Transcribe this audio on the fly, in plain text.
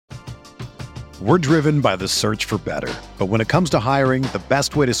We're driven by the search for better. But when it comes to hiring, the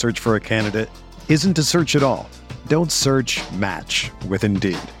best way to search for a candidate isn't to search at all. Don't search, match with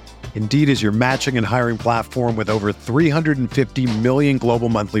Indeed. Indeed is your matching and hiring platform with over 350 million global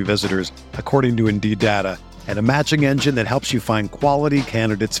monthly visitors, according to Indeed data, and a matching engine that helps you find quality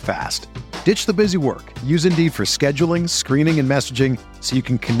candidates fast. Ditch the busy work. Use Indeed for scheduling, screening, and messaging so you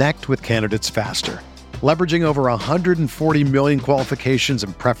can connect with candidates faster. Leveraging over 140 million qualifications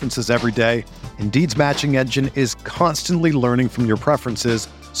and preferences every day, Indeed's matching engine is constantly learning from your preferences,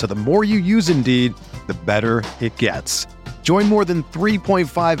 so the more you use Indeed, the better it gets. Join more than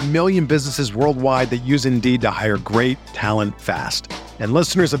 3.5 million businesses worldwide that use Indeed to hire great talent fast. And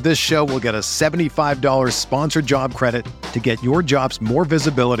listeners of this show will get a $75 sponsored job credit to get your jobs more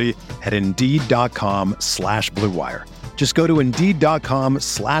visibility at Indeed.com/Blue Wire. Just go to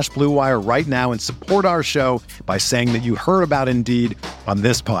Indeed.com/Blue Wire right now and support our show by saying that you heard about Indeed on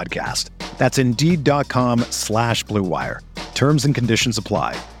this podcast. That's Indeed.com/Blue Wire. Terms and conditions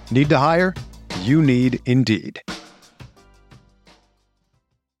apply. Need to hire? You need Indeed.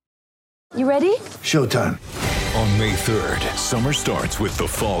 You ready? Showtime. On May 3rd, summer starts with The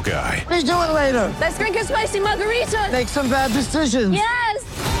Fall Guy. Let's do it later. Let's drink a spicy margarita. Make some bad decisions. Yes!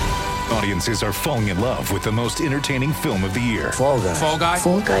 Audiences are falling in love with the most entertaining film of the year. Fall Guy. Fall Guy.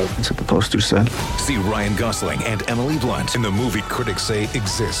 Fall Guy. That's what the poster said. See Ryan Gosling and Emily Blunt in the movie critics say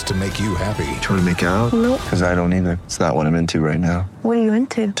exists to make you happy. Trying to make it out? Nope. Because I don't either. It's not what I'm into right now. What are you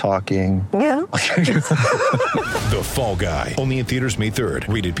into? Talking. Yeah. The Fall Guy. Only in theaters May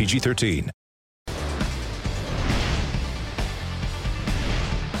 3rd. Rated PG-13.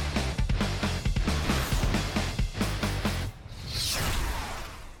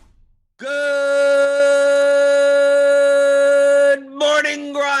 Good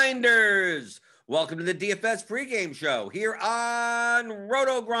morning, Grinders. Welcome to the DFS pregame show here on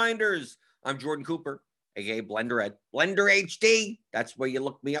Roto Grinders. I'm Jordan Cooper, aka Blender Ed, Blender HD. That's where you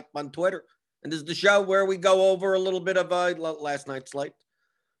look me up on Twitter. And this is the show where we go over a little bit of last night's slate.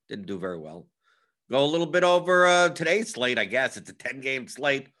 Didn't do very well. Go a little bit over today's slate, I guess. It's a 10-game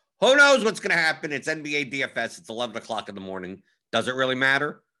slate. Who knows what's going to happen? It's NBA DFS. It's 11 o'clock in the morning. Does it really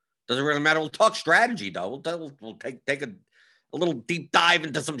matter? Doesn't really matter. We'll talk strategy, though. We'll take a little deep dive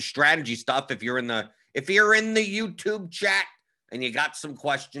into some strategy stuff. If you're in the YouTube chat and you got some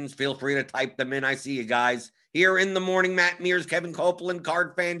questions, feel free to type them in. I see you guys here in the morning. Matt Mears, Kevin Copeland,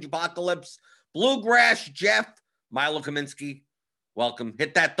 Card Fan Apocalypse, Bluegrass Jeff, Milo Kaminsky. Welcome.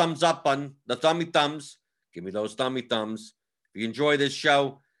 Hit that thumbs up button, the thummy thumbs. Give me those thummy thumbs. If you enjoy this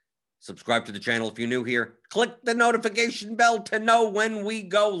show, subscribe to the channel if you're new here. Click the notification bell to know when we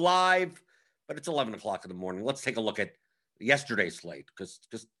go live. But it's 11 o'clock in the morning. Let's take a look at yesterday's slate because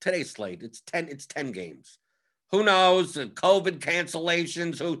today's slate, it's 10 games. Who knows? COVID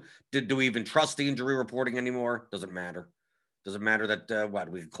cancellations. Do we even trust the injury reporting anymore? Doesn't matter. Doesn't matter that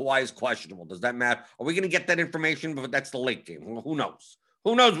Kawhi is questionable. Does that matter? Are we going to get that information? But that's the late game. Well, who knows?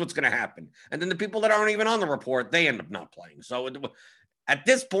 Who knows what's going to happen? And then the people that aren't even on the report, they end up not playing. So at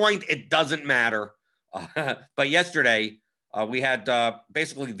this point, it doesn't matter. But yesterday, we had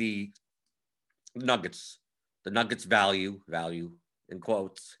basically the Nuggets. The Nuggets value in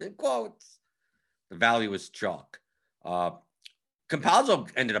quotes. The value is chalk. Campazzo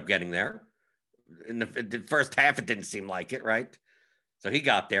ended up getting there. In the first half, it didn't seem like it, right? So he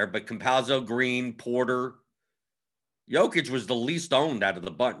got there. But Campazzo, Green, Porter, Jokic was the least owned out of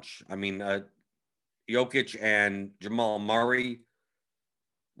the bunch. I mean, Jokic and Jamal Murray.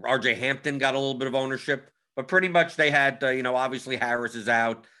 RJ Hampton got a little bit of ownership, but pretty much they had, obviously Harris is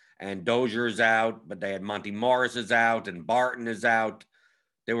out and Dozier is out, but they had Monty Morris is out and Barton is out.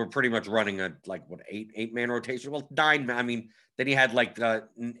 They were pretty much running a, eight-man rotation. Well, 9. I mean, then he had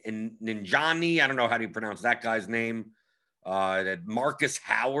Ninjani. I don't know how do you pronounce that guy's name. Marcus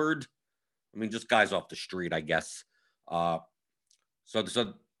Howard. I mean, just guys off the street, I guess. So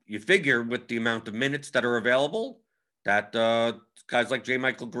you figure with the amount of minutes that are available, that guys like J.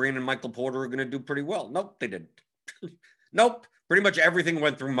 Michael Green and Michael Porter are going to do pretty well. Nope, they didn't. Nope. Pretty much everything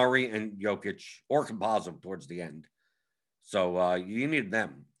went through Murray and Jokic or Campazzo towards the end. So you needed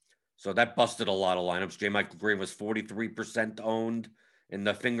them. So that busted a lot of lineups. J. Michael Green was 43% owned in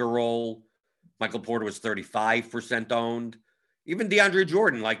the finger roll. Michael Porter was 35% owned. Even DeAndre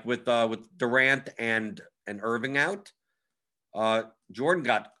Jordan, with Durant and Irving out, Jordan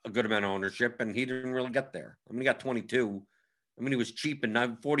got a good amount of ownership, and he didn't really get there. I mean, he got 22. I mean, he was cheap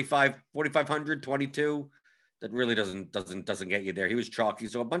and 4,500, 22. That really doesn't get you there. He was chalky.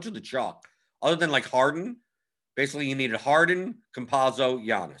 So a bunch of the chalk, other than Harden, basically you needed Harden, Campazzo,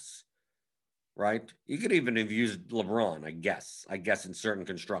 Giannis, right? You could even have used LeBron, I guess in certain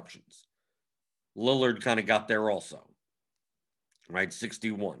constructions. Lillard kind of got there also, right?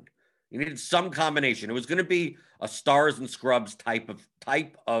 61. You needed some combination. It was going to be a stars and scrubs type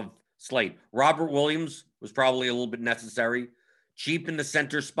of slate. Robert Williams was probably a little bit necessary. Cheap in the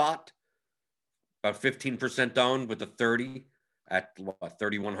center spot, about 15% owned with a 30 at what,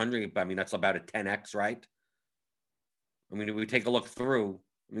 3,100. I mean, that's about a 10x, right? I mean, if we take a look through,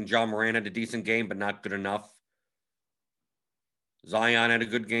 I mean, John Moran had a decent game, but not good enough. Zion had a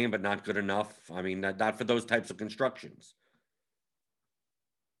good game, but not good enough. I mean, not for those types of constructions.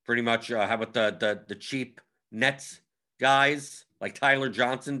 Pretty much, how about the cheap Nets guys? Like Tyler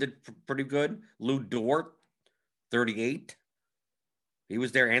Johnson did pretty good. Lou Dort, 38. He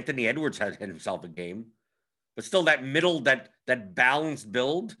was there. Anthony Edwards had himself a game. But still, that middle, that balanced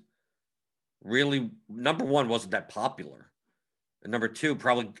build, really, number one, wasn't that popular. And number two,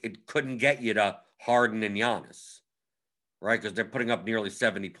 probably it couldn't get you to Harden and Giannis, right? Because they're putting up nearly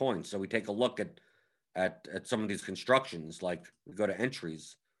 70 points. So we take a look at some of these constructions, like we go to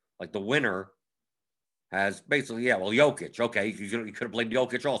entries, like the winner has basically, Jokic. Okay, you could have played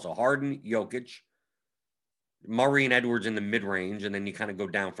Jokic also. Harden, Jokic, Murray and Edwards in the mid-range, and then you kind of go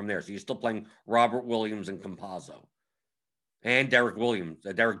down from there. So you're still playing Robert Williams and Campazzo. And Derek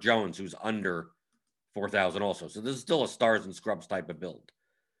Jones, who's under 4,000 also. So this is still a stars and scrubs type of build.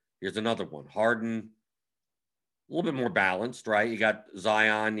 Here's another one. Harden, a little bit more balanced, right? You got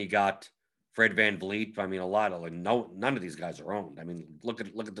Zion, you got Fred VanVleet. I mean, none of these guys are owned. I mean, look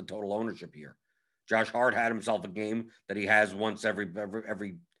at the total ownership here. Josh Hart had himself a game that he has once every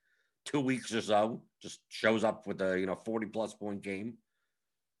 2 weeks or so. Just shows up with a 40+ point game.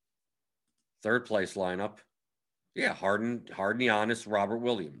 Third place lineup. Yeah, Harden, Giannis, Robert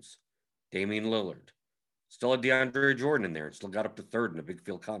Williams, Damian Lillard. Still a DeAndre Jordan in there. And still got up to third in the big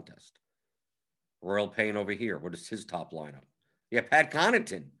field contest. Royal Payne over here. What is his top lineup? Yeah, Pat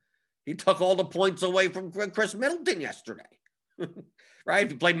Connaughton. He took all the points away from Chris Middleton yesterday. Right?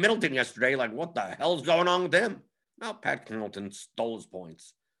 If you played Middleton yesterday, like, what the hell's going on with him? No, Pat Connaughton stole his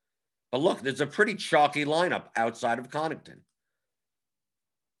points. But look, there's a pretty chalky lineup outside of Connaughton.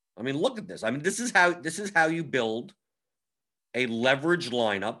 I mean, look at this. I mean, this is how you build a leveraged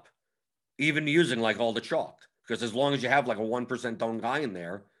lineup, even using like all the chalk. Because as long as you have like a 1% owned guy in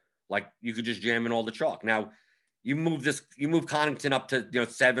there, like you could just jam in all the chalk. Now, you move Connaughton up to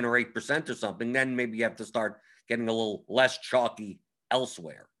 7 or 8% or something, then maybe you have to start getting a little less chalky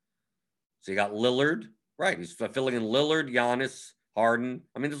elsewhere. So you got Lillard, right? He's filling in Lillard, Giannis, Harden.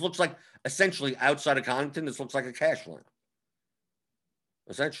 I mean, this looks like essentially outside of Connaughton, this looks like a cash lineup.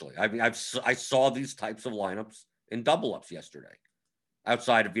 Essentially, I mean, I saw these types of lineups in double ups yesterday,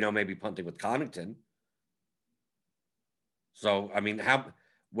 outside of maybe punting with Connaughton. So I mean,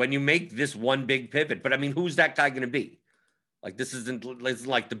 when you make this one big pivot, but I mean, who's that guy going to be? Like this isn't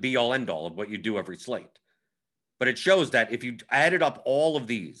like the be all end all of what you do every slate, but it shows that if you added up all of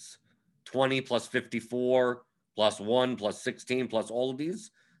these, 20 plus 54 plus 1 plus 16 plus all of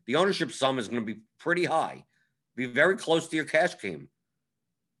these, the ownership sum is going to be pretty high, be very close to your cash game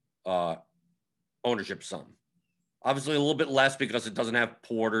ownership sum. Obviously a little bit less because it doesn't have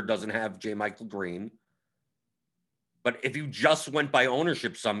Porter, doesn't have J. Michael Green. But if you just went by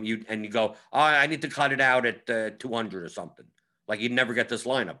ownership sum, you go, I need to cut it out at 200 or something. Like you'd never get this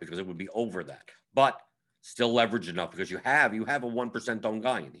lineup because it would be over that. But still leverage enough because you have a 1% owned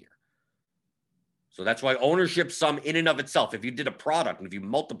guy in here. So that's why ownership sum in and of itself, if you did a product and if you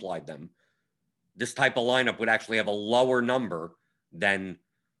multiplied them, this type of lineup would actually have a lower number than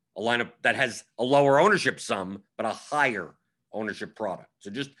a lineup that has a lower ownership sum, but a higher ownership product. So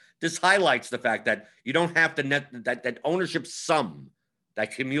just this highlights the fact that you don't have to net that ownership sum,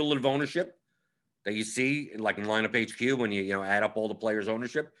 that cumulative ownership that you see like in lineup HQ when you add up all the players'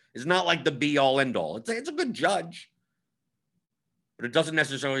 ownership is not like the be all end all. It's a good judge, but it doesn't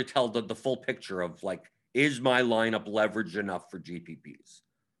necessarily tell the full picture of like, is my lineup leveraged enough for GPPs?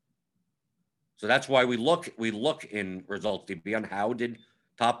 So that's why we look in results DB on how did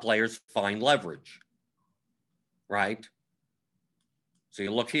top players find leverage, right? So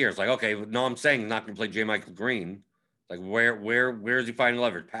you look here, it's like, okay, no, I'm saying not going to play J. Michael Green. Like where is he finding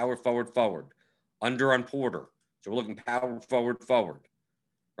leverage? Power forward, under on Porter. So we're looking power forward,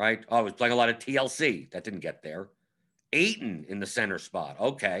 right? Oh, he's playing a lot of TLC. That didn't get there. Ayton in the center spot.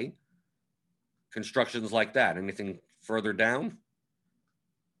 Okay. Constructions like that. Anything further down?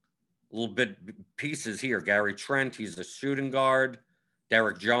 A little bit pieces here. Gary Trent, he's the shooting guard.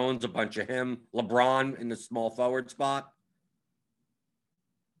 Derek Jones, a bunch of him. LeBron in the small forward spot.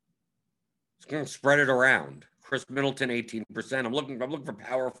 It's going to spread it around. Chris Middleton, 18%. I'm looking for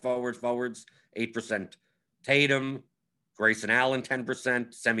power forwards, 8%. Tatum, Grayson Allen,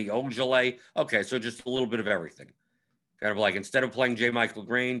 10%. Semi Ojeleye. Okay, so just a little bit of everything. Kind of like instead of playing J. Michael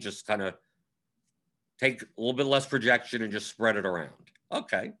Green, just kind of take a little bit less projection and just spread it around.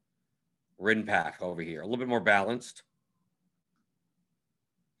 Okay. Rinpak over here. A little bit more balanced.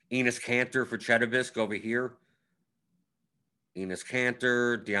 Enes Kanter for Chedabisk over here. Enes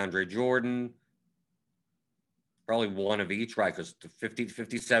Kanter, DeAndre Jordan. Probably one of each, right? Because 50 to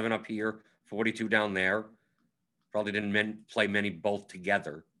 57 up here, 42 down there. Probably didn't play many both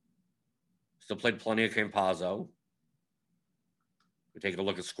together. Still played plenty of Campazzo. We take a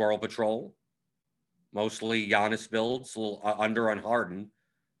look at Squirrel Patrol. Mostly Giannis builds, a little under on Harden.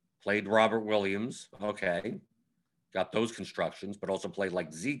 Played Robert Williams. Okay. Got those constructions, but also played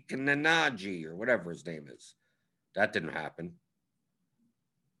like Zeke and Nnaji or whatever his name is. That didn't happen.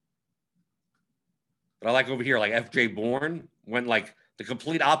 But I like over here, like F.J. Bourne went like the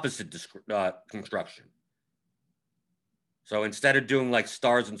complete opposite construction. So instead of doing like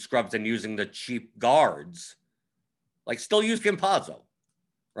stars and scrubs and using the cheap guards, like still use Campazzo,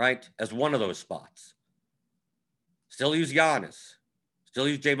 right? As one of those spots. Still use Giannis. Still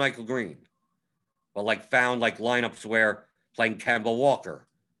use J. Michael Green. But like found like lineups where playing Kemba Walker,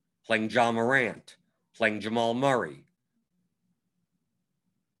 playing John Morant, playing Jamal Murray.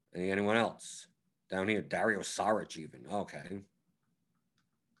 Anyone else? Down here, Dario Saric even. Okay.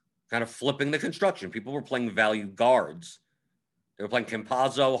 Kind of flipping the construction. People were playing value guards. They were playing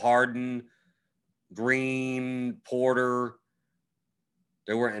Campazzo, Harden, Green, Porter.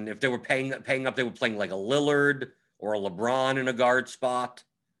 They were, and if they were paying up, they were playing like a Lillard or a LeBron in a guard spot.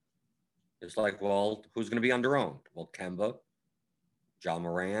 It's like, well, who's going to be underowned? Well, Kemba, John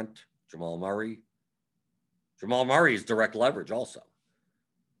Morant, Jamal Murray. Jamal Murray is direct leverage also.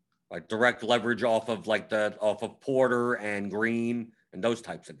 Like direct leverage off of Porter and Green and those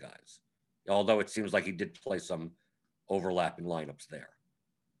types of guys. Although it seems like he did play some overlapping lineups there.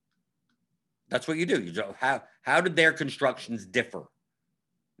 That's what you do. You know, how did their constructions differ?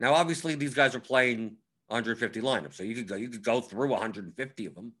 Now, obviously, these guys are playing 150 lineups, so you could go through 150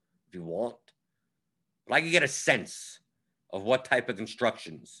 of them if you want. But I could get a sense of what type of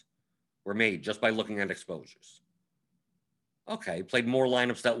constructions were made just by looking at exposures. Okay, played more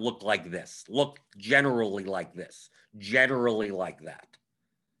lineups that looked like this, looked generally like this, generally like that.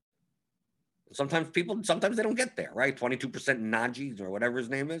 Sometimes they don't get there, right? 22% Nnaji or whatever his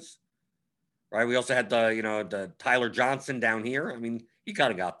name is, right? We also had the Tyler Johnson down here. I mean, he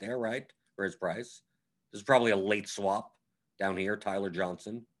kind of got there, right, for his price. This is probably a late swap down here, Tyler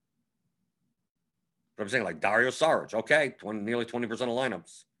Johnson. But I'm saying like Dario Saric, okay, nearly 20% of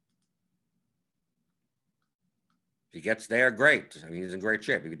lineups. If he gets there, great. I mean, he's in great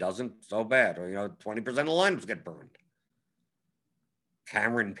shape. If he doesn't, so bad. Or, 20% of the lineups get burned.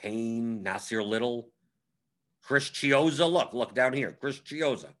 Cameron Payne, Nasir Little, Chris Chiozza. Look down here. Chris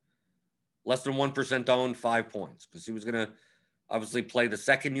Chiozza. Less than 1% owned, 5 points. Because he was going to obviously play the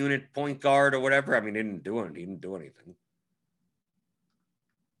second unit point guard or whatever. I mean, he didn't do anything.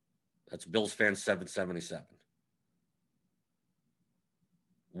 That's Bills Fans 777.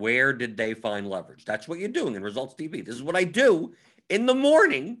 Where did they find leverage? That's what you're doing in Results TV. This is what I do in the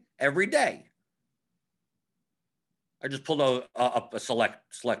morning every day. I just pulled a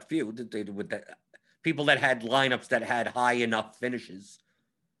select few with the people that had lineups that had high enough finishes.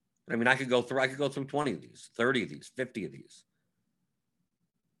 I mean, I could go through 20 of these, 30 of these, 50 of these.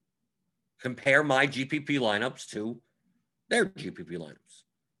 Compare my GPP lineups to their GPP lineups.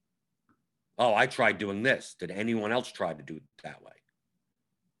 Oh, I tried doing this. Did anyone else try to do it that way?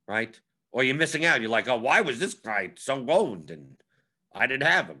 Right? Or you're missing out. You're like, oh, why was this guy so owned and I didn't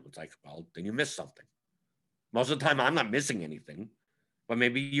have him? It's like, well, then you missed something. Most of the time, I'm not missing anything, but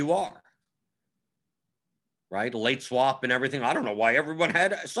maybe you are. Right? A late swap and everything. I don't know why everyone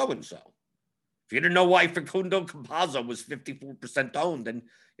had so-and-so. If you didn't know why Facundo Campazzo was 54% owned, then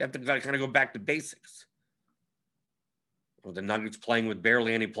you have to kind of go back to basics. Well, the Nuggets playing with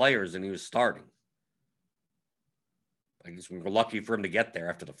barely any players and he was starting. I guess we were lucky for him to get there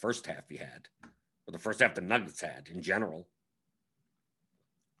after the first half he had, or the first half the Nuggets had in general.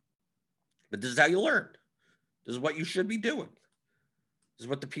 But this is how you learn. This is what you should be doing. This is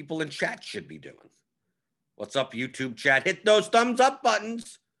what the people in chat should be doing. What's up, YouTube chat? Hit those thumbs up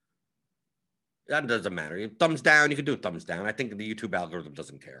buttons. That doesn't matter. Thumbs down, you can do thumbs down. I think the YouTube algorithm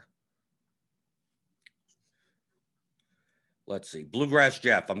doesn't care. Let's see. Bluegrass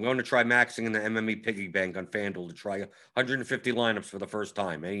Jeff. I'm going to try maxing in the MME piggy bank on FanDuel to try 150 lineups for the first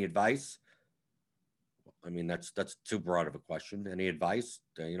time. Any advice? I mean, that's too broad of a question. Any advice?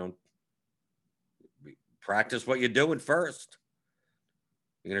 Practice what you're doing first.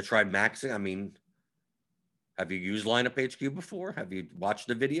 You're going to try maxing? I mean, Have you used Lineup HQ before? Have you watched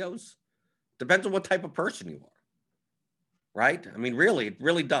the videos? Depends on what type of person you are, right? I mean, really, it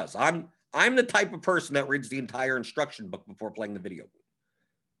really does. I'm the type of person that reads the entire instruction book before playing the video.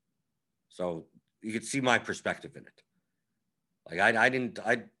 So you can see my perspective in it. Like I didn't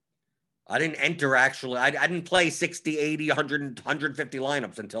enter actually. I didn't play 60, 80, 100, 150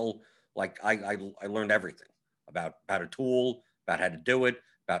 lineups until like I learned everything about a tool, about how to do it,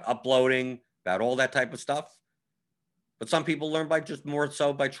 about uploading, about all that type of stuff. But some people learn by just more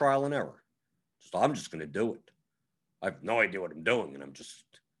so by trial and error. So I'm just going to do it. I have no idea what I'm doing, and I'm just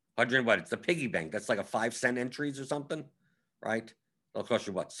 100. What? It's the piggy bank. That's like a 5-cent entries or something, right? It'll cost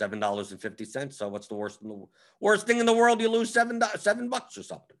you what, $7.50. So what's the worst thing in the world? You lose $7 or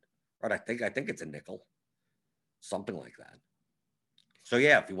something, right? I think it's a nickel, something like that. So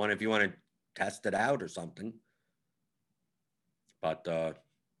yeah, if you want to test it out or something. But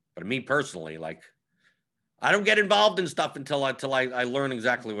me personally, like, I don't get involved in stuff until I learn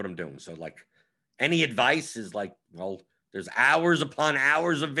exactly what I'm doing. So like, any advice is like, well, there's hours upon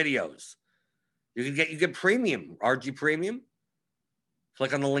hours of videos. You get premium, RG Premium.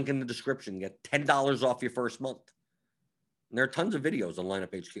 Click on the link in the description. Get $10 off your first month. And there are tons of videos on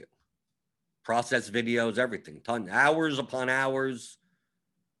Lineup HQ. Process videos, everything. Hours upon hours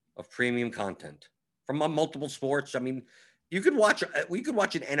of premium content from multiple sports. I mean, we could watch an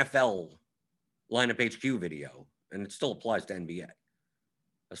NFL Lineup HQ video, and it still applies to NBA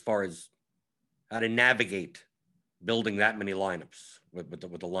as far as how to navigate building that many lineups with the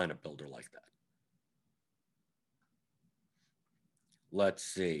lineup builder like that. Let's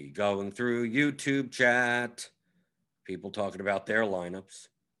see. Going through YouTube chat. People talking about their lineups.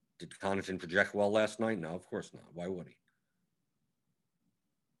 Did Connaughton project well last night? No, of course not. Why would he?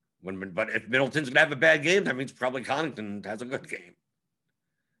 But if Middleton's going to have a bad game, that means probably Connaughton has a good game.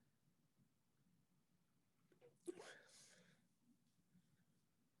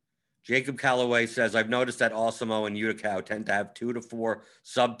 Jacob Calloway says, I've noticed that Osimo and Utica tend to have 2 to 4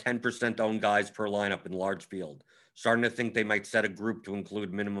 sub 10% owned guys per lineup in large field. Starting to think they might set a group to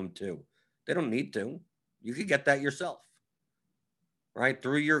include minimum 2. They don't need to. You could get that yourself, right?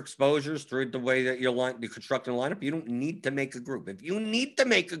 Through your exposures, through the way that you're constructing a lineup, you don't need to make a group. If you need to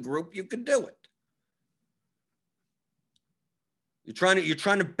make a group, you can do it. You're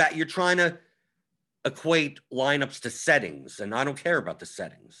trying to equate lineups to settings, and I don't care about the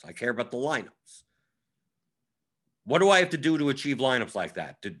settings. I care about the lineups. What do I have to do to achieve lineups like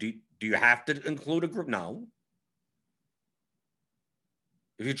that? Do you have to include a group? No.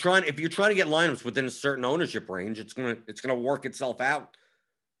 If you're trying to get lineups within a certain ownership range, it's gonna work itself out.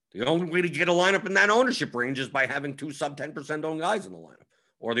 The only way to get a lineup in that ownership range is by having 2 sub 10% owned guys in the lineup,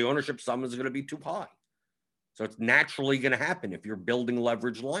 or the ownership sum is going to be too high. So it's naturally going to happen if you're building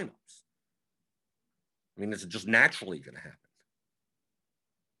leverage lineups. I mean, it's just naturally going to happen.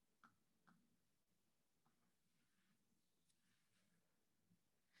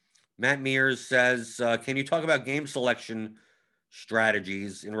 Matt Mears says, can you talk about game selection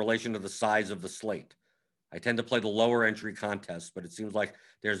strategies in relation to the size of the slate? I tend to play the lower entry contests, but it seems like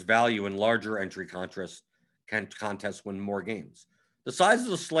there's value in larger entry contests win more games. The size of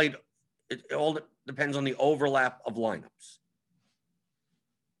the slate, it all depends on the overlap of lineups.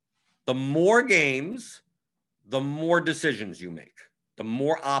 The more games, the more decisions you make, the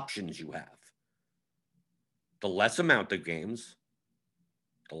more options you have. The less amount of games,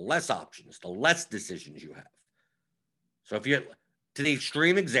 the less options, the less decisions you have. So if you're to the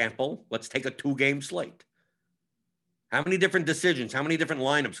extreme example, let's take a 2-game slate. How many different decisions, how many different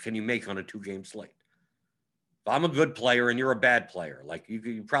lineups can you make on a 2-game slate? If I'm a good player and you're a bad player, like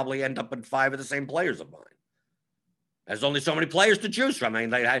you probably end up with 5 of the same players of mine. There's only so many players to choose from. I mean,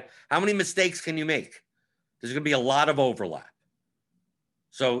 like, how many mistakes can you make? There's going to be a lot of overlap.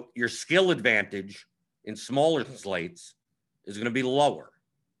 So your skill advantage in smaller slates is going to be lower.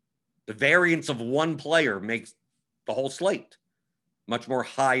 The variance of one player makes the whole slate much more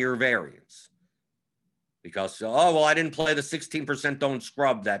higher variance. Because, oh, well, I didn't play the 16% owned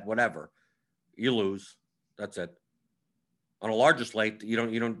scrub that whatever. You lose. That's it. On a larger slate, you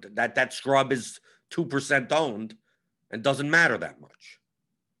don't that scrub is 2% owned and doesn't matter that much.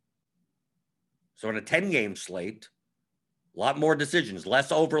 So in a 10-game slate, a lot more decisions,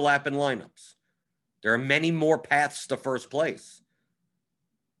 less overlap in lineups. There are many more paths to first place.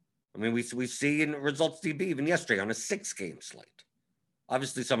 I mean, we see in Results DB even yesterday on a 6-game slate.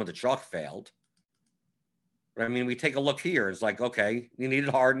 Obviously, some of the chalk failed. But I mean, we take a look here. It's like, okay, you needed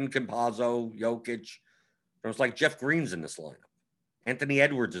Harden, Campazzo, Jokic. It was like Jeff Green's in this lineup. Anthony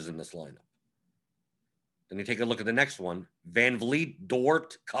Edwards is in this lineup. Then you take a look at the next one. Van Vliet,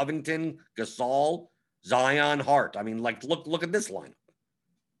 Dort, Covington, Gasol. Zion, Hart. I mean, like, look at this lineup.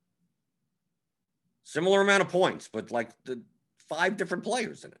 Similar amount of points, but like the 5 different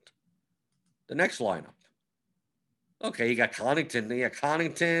players in it. The next lineup. Okay, you got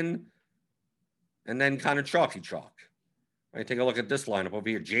Connaughton, and then kind of chalky chalk. Right, take a look at this lineup over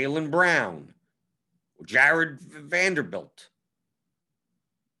here. Jaylen Brown, Jared Vanderbilt,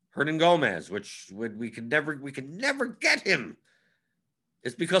 Hernan Gomez, which we could never get him.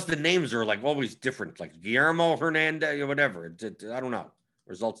 It's because the names are like always different, like Guillermo Hernandez or whatever. I don't know.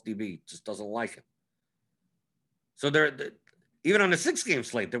 Results DB just doesn't like him. So even on a 6-game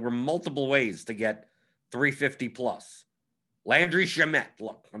slate, there were multiple ways to get 350 plus. Landry Shamet,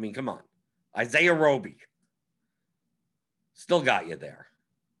 look, I mean, come on. Isaiah Roby. Still got you there.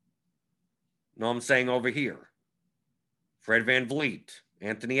 No, I'm saying over here. Fred VanVleet,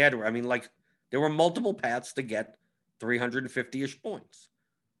 Anthony Edwards. I mean, like, there were multiple paths to get 350-ish points.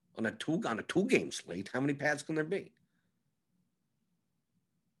 On a 2-game slate, how many paths can there be?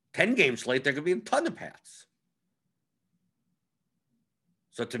 10-game slate, there could be a ton of paths.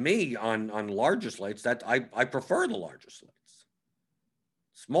 So to me, on larger slates, that I prefer the larger slates.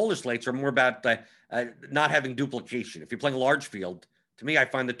 Smaller slates are more about not having duplication. If you're playing a large field, to me, I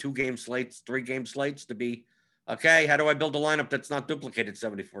find the 2-game slates, 3-game slates to be, okay, how do I build a lineup that's not duplicated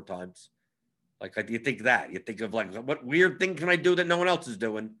 74 times? Like, you think that. You think of, like, what weird thing can I do that no one else is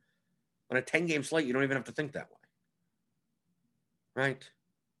doing? On a 10-game slate, you don't even have to think that way.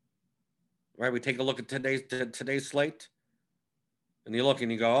 Right? We take a look at today's slate. And you look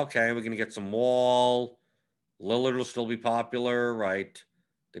and you go, okay, we're going to get some Wall. Lillard will still be popular, right?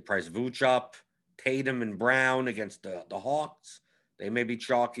 They price Vooch up. Tatum and Brown against the Hawks. They may be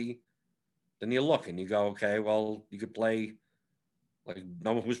chalky. Then you look and you go, okay, well, you could play, like,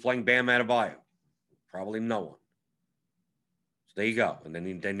 no one who's playing Bam Adebayo. Probably no one. So there you go. And then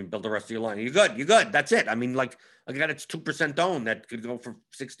you build the rest of your line. You're good. That's it. I mean, like, a guy that's 2% owned that could go for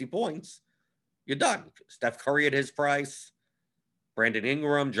 60 points. You're done. Steph Curry at his price. Brandon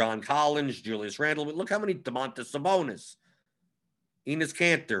Ingram, John Collins, Julius Randle. Look how many Domantas Sabonis, Enes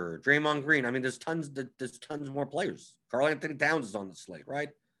Kanter, Draymond Green. I mean, there's tons more players. Karl Anthony Towns is on the slate, right?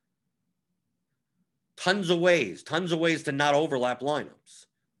 Tons of ways to not overlap lineups.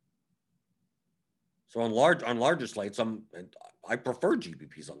 So on larger slates, I prefer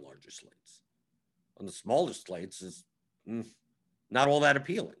GPPs on larger slates. On the smaller slates is not all that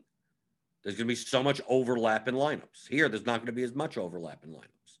appealing. There's going to be so much overlap in lineups. Here, there's not going to be as much overlap in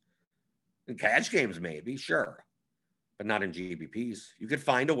lineups. In cash games, maybe, sure, but not in GPPs. You could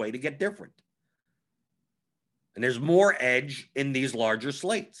find a way to get different. And there's more edge in these larger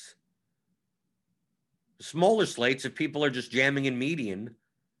slates. The smaller slates, if people are just jamming in median,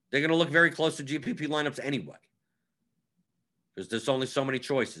 they're going to look very close to GPP lineups anyway. Because there's only so many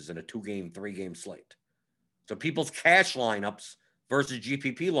choices in a 2-game, 3-game slate. So people's cash lineups versus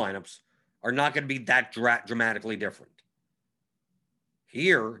GPP lineups are not going to be that dramatically different.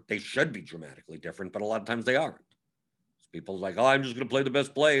 Here, they should be dramatically different, but a lot of times they aren't. So people are like, oh, I'm just going to play the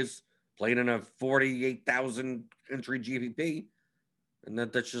best plays, playing in a 48,000 entry GPP, and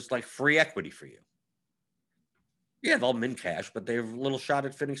that's just like free equity for you. Yeah, they'll min cash, but they have a little shot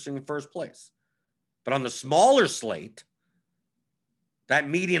at finishing in first place. But on the smaller slate, that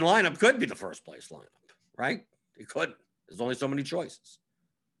median lineup could be the first place lineup, right? It could. There's only so many choices.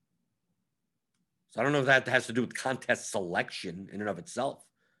 So I don't know if that has to do with contest selection in and of itself,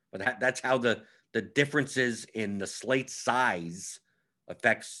 but that's how the differences in the slate size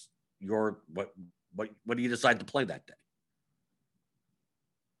affects your what do you decide to play that day.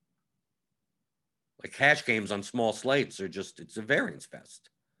 Like cash games on small slates it's a variance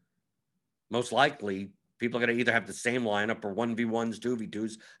fest. Most likely, people are going to either have the same lineup or 1v1s,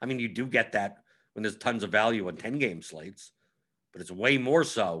 2v2s. I mean, you do get that when there's tons of value on 10-game slates, but it's way more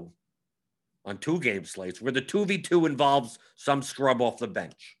so on 2-game slates where the 2v2 involves some scrub off the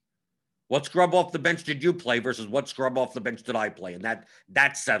bench. What scrub off the bench did you play versus what scrub off the bench did I play? And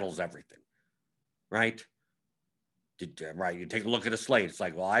that settles everything, right? Right, you take a look at a slate. It's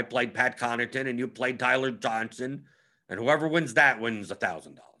like, well, I played Pat Connaughton and you played Tyler Johnson, and whoever wins that wins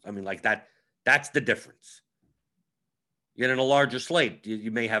 $1,000. I mean, like that's the difference. Yet in a larger slate, you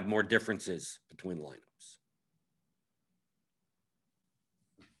may have more differences between lineups.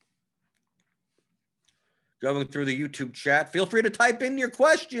 Going through the YouTube chat, feel free to type in your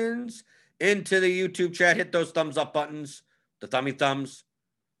questions into the YouTube chat. Hit those thumbs up buttons, the thummy thumbs.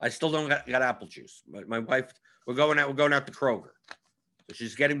 I still don't got apple juice. My wife, we're going out to Kroger. So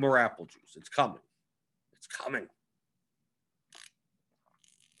she's getting more apple juice. It's coming. It's coming.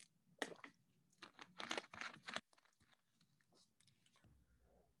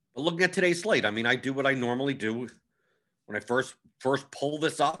 But But looking at today's slate, I mean, I do what I normally do when I first pull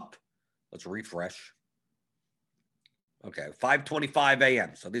this up. Let's refresh. Okay, 5:25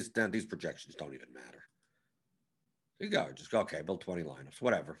 a.m. So these projections don't even matter. There you go. Just go, okay, build 20 lineups,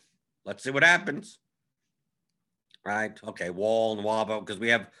 whatever. Let's see what happens. Right? Okay, Wall and Nwaba, because we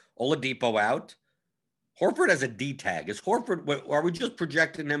have Oladipo out. Horford has a D tag. Is Horford, are we just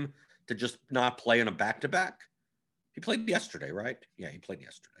projecting him to just not play in a back-to-back? He played yesterday, right? Yeah, he played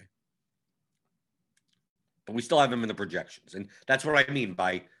yesterday. But we still have him in the projections. And that's what I mean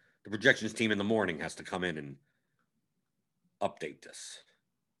by the projections team in the morning has to come in and update this.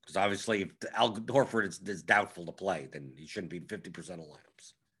 Because obviously, if Al Horford is doubtful to play, then he shouldn't be in 50% of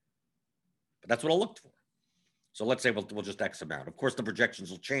lineups. But that's what I looked for. So let's say we'll just X him out. Of course, the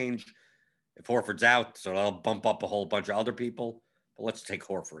projections will change if Horford's out, so that'll bump up a whole bunch of other people. But let's take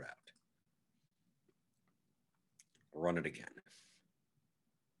Horford out. Run it again.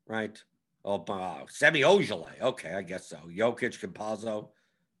 Right? Oh, Semi Ojeleye. Okay, I guess so. Jokic, Campazzo,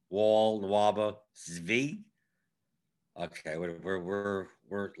 Wall, Nwaba, Svi. Okay, we're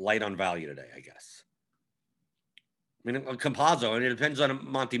light on value today, I guess. I mean, Campazzo, and it depends on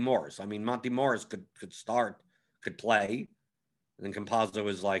Monty Morris. I mean, Monty Morris could start, could play, and then Campazzo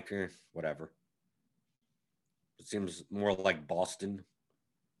is like, whatever. It seems more like Boston,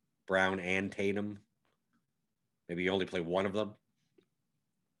 Brown and Tatum. Maybe you only play one of them.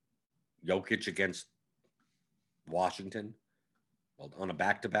 Jokic against Washington, well, on a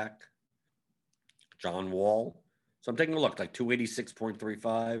back-to-back. John Wall. So I'm taking a look, like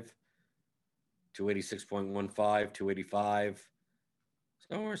 286.35, 286.15, 285,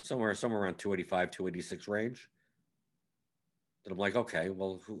 somewhere around 285, 286 range. Then I'm like, okay,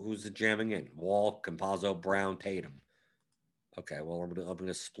 well, who's the jamming in? Wall, Campazzo, Brown, Tatum. Okay, well, I'm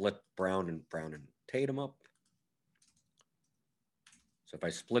gonna split Brown and Tatum up. So if I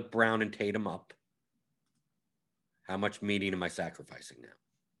split Brown and Tatum up, how much median am I sacrificing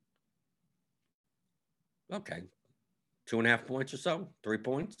now? Okay. 2.5 points or so, 3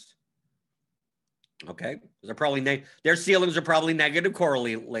 points. Okay. They're probably their ceilings are probably negative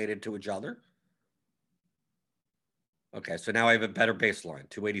correlated to each other. Okay, so now I have a better baseline,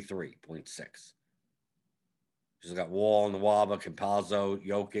 283.6. Just got Wall, Nwaba, Campazzo,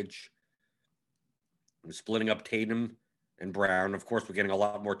 Jokic. I'm splitting up Tatum and Brown. Of course, we're getting a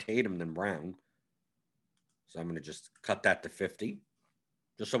lot more Tatum than Brown. So I'm going to just cut that to 50,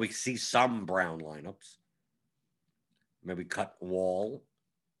 just so we see some Brown lineups. Maybe cut Wall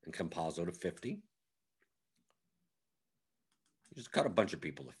and Campazzo to 50. Just cut a bunch of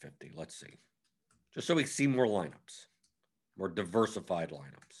people to 50. Let's see. Just so we see more lineups, more diversified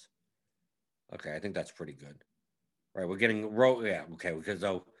lineups. Okay, I think that's pretty good. All right, we're getting yeah, okay, because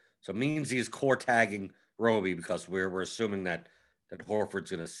so Meansy is core tagging Roby because we're assuming that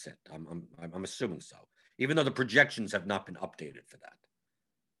Horford's going to sit. I'm assuming so, even though the projections have not been updated for that.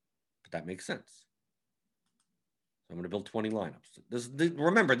 But that makes sense. So I'm going to build 20 lineups.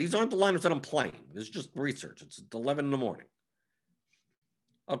 Remember, these aren't the lineups that I'm playing. This is just research. It's 11 in the morning.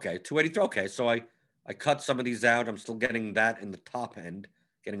 Okay, 283. Okay, so I cut some of these out. I'm still getting that in the top end,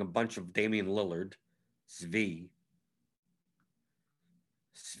 getting a bunch of Damian Lillard, Svi.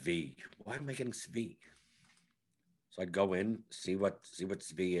 Why am I getting Svi? So I'd go in, see what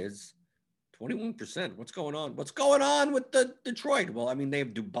Svi is. 21%. What's going on? What's going on with the Detroit? Well, I mean, they have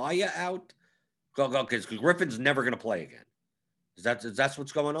Dubaya out. Go, because Griffin's never going to play again. Is that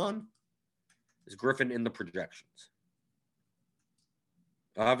what's going on? Is Griffin in the projections?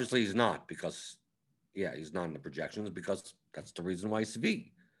 Obviously, he's not because, yeah, he's not in the projections because that's the reason why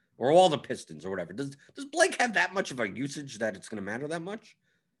Svi or all the Pistons or whatever. Does Blake have that much of a usage that it's going to matter that much?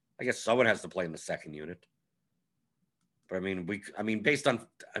 I guess someone has to play in the second unit. But I mean, based on,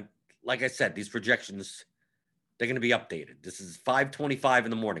 like I said, these projections, they're going to be updated. This is 5:25 in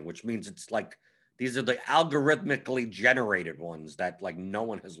the morning, which means it's like these are the algorithmically generated ones that like no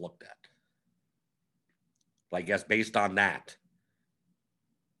one has looked at. I guess based on that,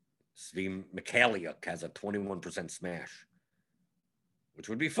 Svi Mykhailiuk has a 21% smash, which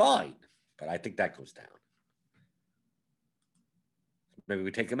would be fine, but I think that goes down. Maybe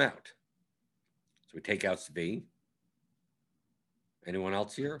we take him out. So we take out Svi. Anyone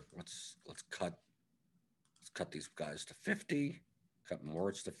else here? Let's cut these guys to 50. Cut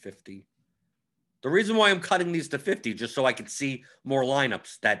Moritz to 50. The reason why I'm cutting these to 50 just so I can see more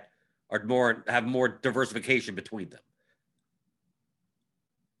lineups that have more diversification between them,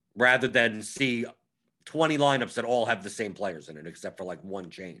 rather than see 20 lineups that all have the same players in it, except for like one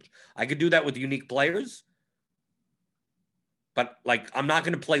change. I could do that with unique players, but like I'm not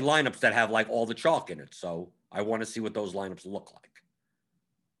going to play lineups that have like all the chalk in it. So I want to see what those lineups look like.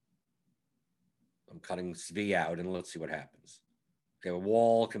 I'm cutting Svi out, and let's see what happens. Okay,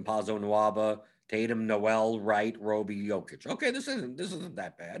 Wall, Campazzo, Nwaba, Tatum, Noel, Wright, Roby, Jokic. Okay, this isn't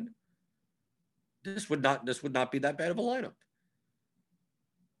that bad. This would not be that bad of a lineup.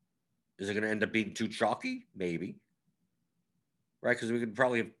 Is it going to end up being too chalky? Maybe. Right, because we could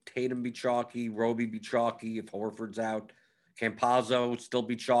probably have Tatum be chalky, Roby be chalky if Horford's out, Campazzo still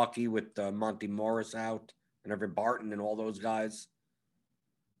be chalky with Monty Morris out, and Evan Barton and all those guys.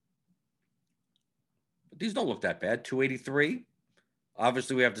 But these don't look that bad. 283.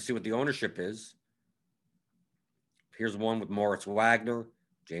 Obviously, we have to see what the ownership is. Here's one with Moritz Wagner,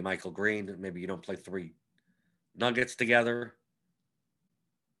 J. Michael Green. Maybe you don't play 3 Nuggets together.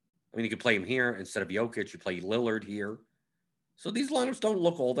 I mean, you could play him here instead of Jokic. You play Lillard here. So these lineups don't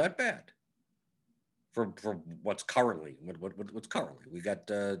look all that bad for what's currently. What's currently. We got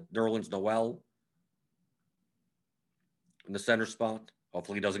Nerlens Noel in the center spot.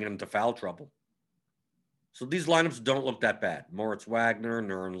 Hopefully he doesn't get into foul trouble. So these lineups don't look that bad. Moritz Wagner,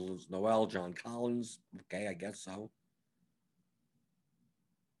 Nerlens Noel, John Collins. Okay, I guess so.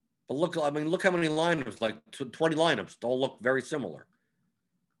 But look how many lineups, like 20 lineups, all look very similar.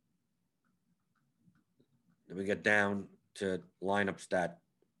 Then we get down to lineups that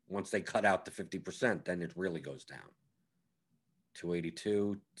once they cut out the 50%, then it really goes down.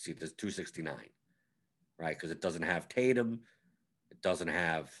 282. See, there's 269, right? Because it doesn't have Tatum. It doesn't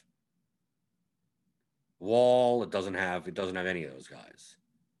have Wall. It doesn't have any of those guys.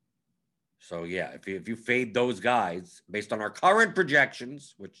 So yeah, if you fade those guys based on our current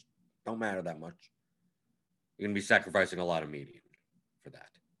projections, which don't matter that much, you're going to be sacrificing a lot of median for that.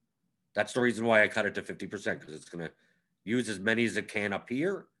 That's the reason why I cut it to 50%, because it's going to use as many as it can up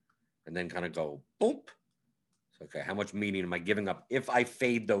here and then kind of go boom. So, okay, how much median am I giving up if I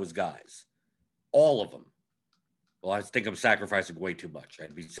fade those guys? All of them. Well, I think I'm sacrificing way too much.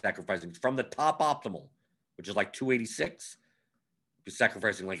 I'd be sacrificing from the top optimal, which is like 286, I'd be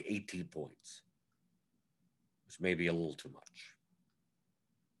sacrificing like 18 points, which may be a little too much.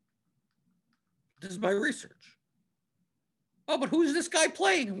 This is my research. Oh, but who's this guy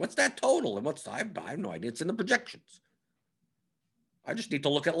playing? What's that total? And I have no idea. It's in the projections. I just need to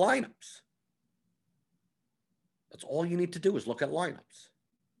look at lineups. That's all you need to do is look at lineups.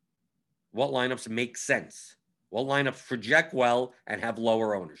 What lineups make sense? What lineups project well and have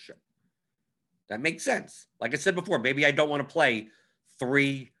lower ownership? That makes sense. Like I said before, maybe I don't want to play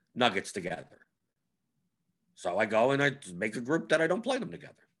 3 Nuggets together. So I go and I make a group that I don't play them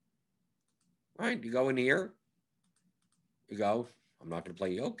together. Right? You go in here. You go, I'm not going to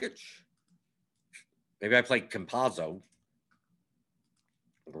play Jokic. Maybe I play Campazzo.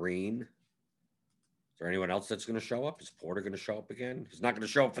 Green. Is there anyone else that's going to show up? Is Porter going to show up again? He's not going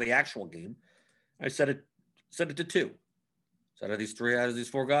to show up for the actual game. I set it to 2. So out of these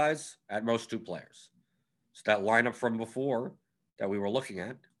 4 guys, at most 2 players. So that lineup from before that we were looking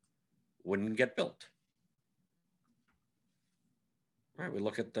at wouldn't get built. All right, we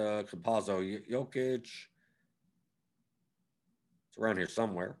look at the Campazzo, Jokic. It's around here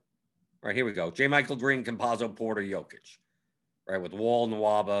somewhere. All right, here we go. J. Michael Green, Campazzo, Porter, Jokic. Right, with Wall,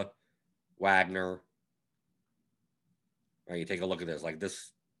 Nwaba, Wagner. All right, you take a look at this. Like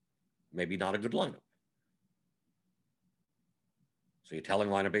this, maybe not a good lineup. So you're telling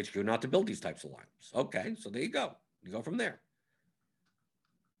lineup HQ not to build these types of lineups. Okay, so there you go. You go from there.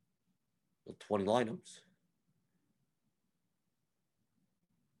 Build 20 lineups.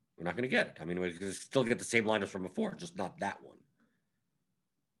 We're not going to get it. I mean, we can still get the same lineups from before, just not that one.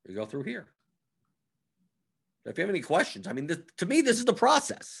 We go through here. If you have any questions, I mean, to me, this is the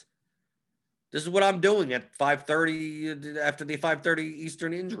process. This is what I'm doing at 5:30 after the 5:30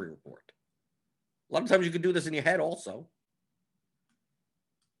 Eastern injury report. A lot of times you can do this in your head also.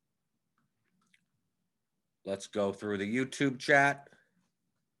 Let's go through the YouTube chat.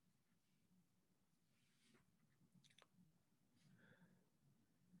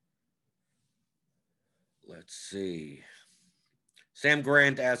 Let's see. Sam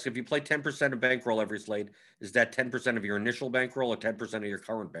Grant asks, if you play 10% of bankroll every slate, is that 10% of your initial bankroll or 10% of your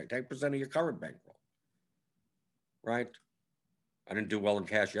current bank? 10% of your current bankroll. Right? I didn't do well in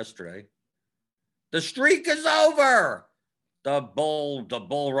cash yesterday. The streak is over. The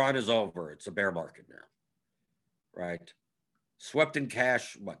bull run is over. It's a bear market now. Right? Swept in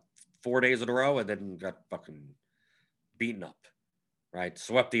cash, 4 days in a row, and then got fucking beaten up. Right?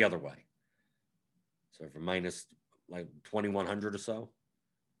 Swept the other way. So for minus like 2,100 or so.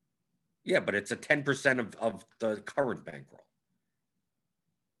 Yeah, but it's a 10% of the current bankroll.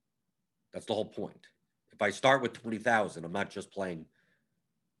 That's the whole point. If I start with 20,000, I'm not just playing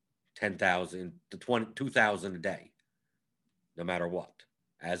 10,000 to 2,000 a day, no matter what.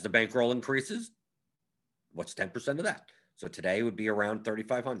 As the bankroll increases, What's 10% of that? So today would be around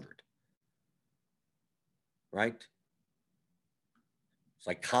 3,500. Right? It's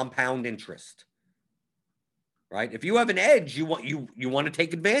like compound interest. Right? If you have an edge, you want to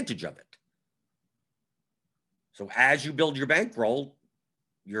take advantage of it. So as you build your bankroll,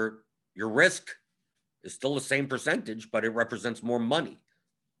 your risk is still the same percentage, but it represents more money.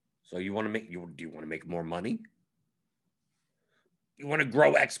 So do you want to make more money? You want to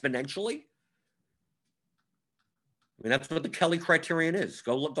grow exponentially? I mean, that's what the Kelly criterion is.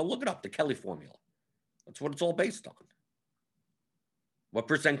 Go look it up, the Kelly formula. That's what it's all based on. What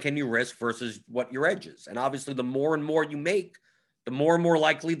percent can you risk versus what your edge is? And obviously, the more and more you make, the more and more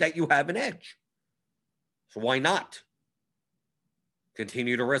likely that you have an edge. So why not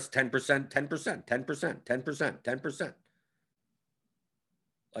continue to risk 10%, 10%, 10%, 10%, 10%?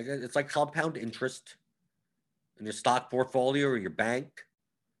 Like, it's like compound interest in your stock portfolio or your bank.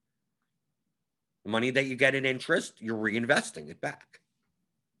 The money that you get in interest, you're reinvesting it back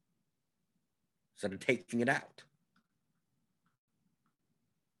instead of taking it out.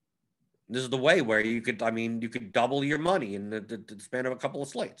 This is the way where you could double your money in the span of a couple of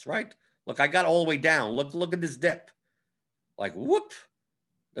slates, right? Look, I got all the way down. Look at this dip. Like, whoop,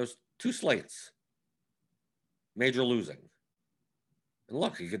 those 2 slates. Major losing. And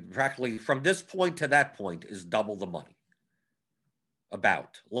look, you could practically, from this point to that point, is double the money.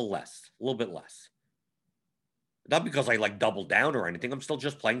 About, a little less, a little bit less. Not because I double down or anything. I'm still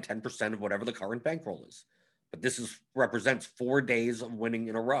just playing 10% of whatever the current bankroll is. But this represents 4 days of winning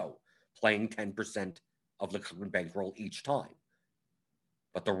in a row, playing 10% of the current bankroll each time.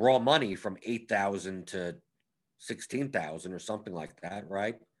 But the raw money from 8,000 to 16,000 or something like that,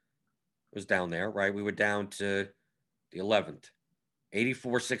 right? It was down there, right? We were down to the 11th,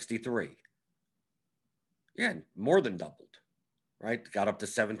 84.63. Yeah, more than doubled, right? Got up to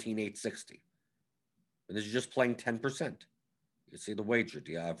 17,860. And this is just playing 10%. You see the wager.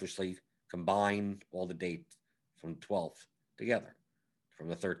 You obviously combine all the dates from 12th together, from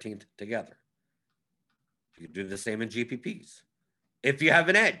the 13th together. You do the same in GPPs. If you have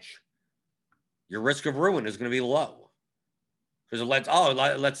an edge, your risk of ruin is going to be low. Because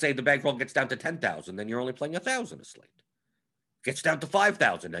let's say the bankroll gets down to 10,000, then you're only playing 1,000 a slate. Gets down to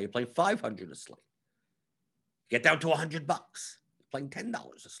 5,000, now you're playing 500 a slate. Get down to $100, you're playing $10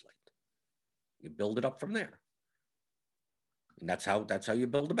 a slate. You build it up from there. And that's how you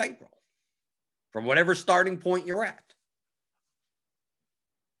build a bankroll. From whatever starting point you're at.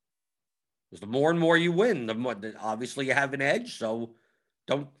 Because the more and more you win, the more obviously you have an edge. So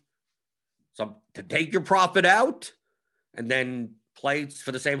to take your profit out and then play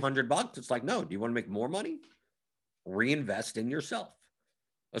for the same $100, it's like, no, do you want to make more money? Reinvest in yourself.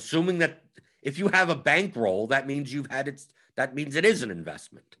 Assuming that if you have a bankroll, that means that means it is an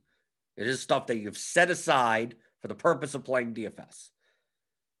investment. It is stuff that you've set aside for the purpose of playing DFS.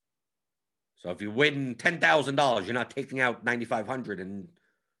 So if you win $10,000, you're not taking out $9,500 and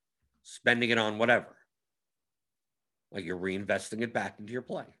spending it on whatever. Like, you're reinvesting it back into your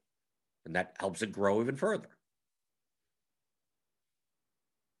play. And that helps it grow even further.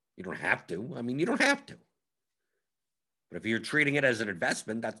 You don't have to. I mean, you don't have to. But if you're treating it as an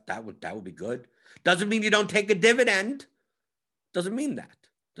investment, that would be good. Doesn't mean you don't take a dividend. Doesn't mean that.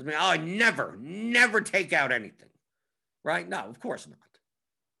 Doesn't mean, I never take out anything. Right? No, of course not.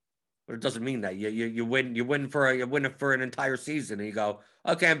 But it doesn't mean that you win for an entire season and you go,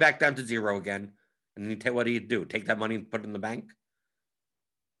 okay, I'm back down to zero again. And then what do? Take that money and put it in the bank?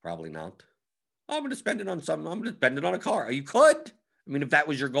 Probably not. I'm going to spend it on something. I'm going to spend it on a car. You could. I mean, if that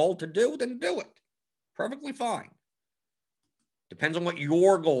was your goal to do, then do it. Perfectly fine. Depends on what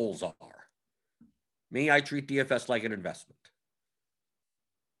your goals are. Me, I treat DFS like an investment.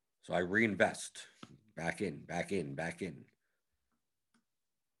 So I reinvest back in.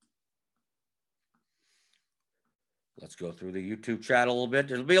 Let's go through the YouTube chat a little bit.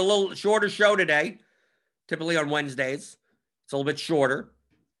 It'll be a little shorter show today. Typically on Wednesdays. It's a little bit shorter.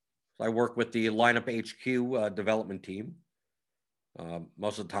 So I work with the Lineup HQ development team.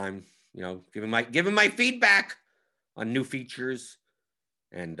 Most of the time, giving my feedback on new features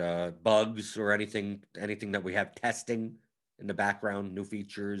and bugs or anything that we have testing in the background, new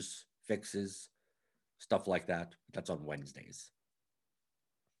features, fixes, stuff like that. That's on Wednesdays.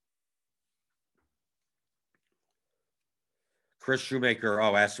 Chris Shoemaker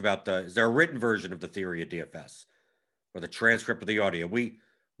asked about is there a written version of the theory of DFS or the transcript of the audio?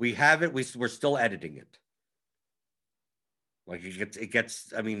 We have it. We're still editing it. Like it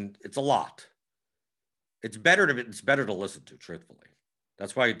gets. I mean, it's a lot. It's better to listen to, truthfully.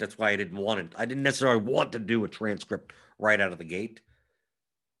 That's why I didn't necessarily want to do a transcript right out of the gate.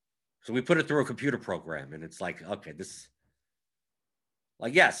 So we put it through a computer program, and it's like, okay, this,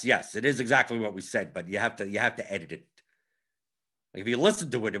 like, yes, it is exactly what we said, but you have to edit it. Like, if you listen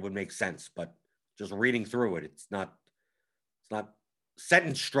to it, it would make sense, but just reading through it, it's not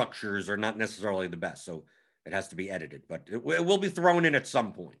sentence structures are not necessarily the best, so it has to be edited, but it will be thrown in at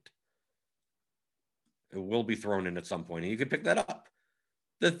some point. It will be thrown in at some point, and you can pick that up.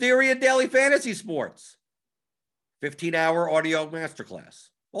 The Theory of Daily Fantasy Sports, 15-hour audio masterclass.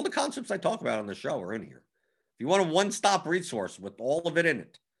 All the concepts I talk about on the show are in here. If you want a one-stop resource with all of it in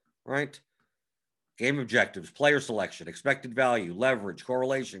it, right? Game objectives, player selection, expected value, leverage,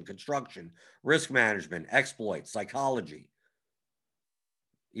 correlation, construction, risk management, exploits, psychology.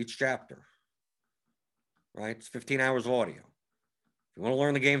 Each chapter, right? It's 15 hours of audio. If you want to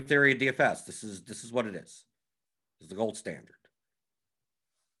learn the game theory of DFS, this is what it is. This is the gold standard.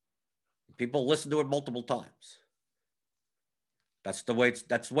 People listen to it multiple times. That's the way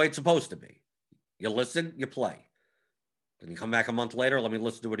it's supposed to be. You listen, you play. Then you come back a month later, let me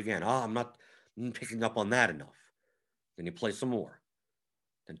listen to it again. I'm not picking up on that enough. Then you play some more.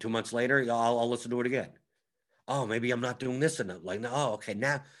 Then 2 months later, I'll listen to it again. Oh, maybe I'm not doing this enough. Like, oh, okay,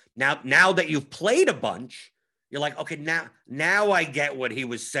 now that you've played a bunch, you're like, okay, now I get what he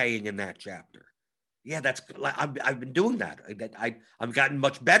was saying in that chapter. Yeah, that's I've been doing that. I've gotten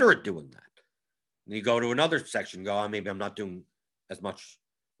much better at doing that. And you go to another section, go, maybe I'm not doing as much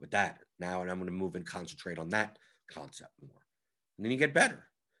with that now, and I'm going to move and concentrate on that concept more. And then you get better.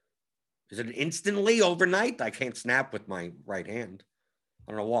 Is it instantly overnight? I can't snap with my right hand.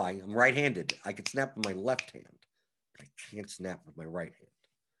 I don't know why. I'm right-handed. I can snap with my left hand, but I can't snap with my right hand.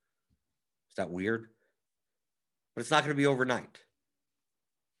 Is that weird? But it's not going to be overnight.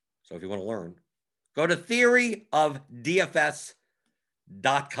 So if you want to learn, go to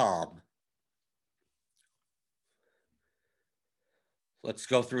theoryofdfs.com. Let's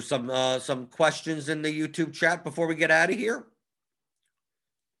go through some questions in the YouTube chat before we get out of here.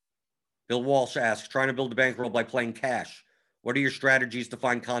 Bill Walsh asks, trying to build a bankroll by playing cash. What are your strategies to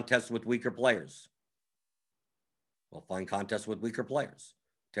find contests with weaker players? Well, find contests with weaker players.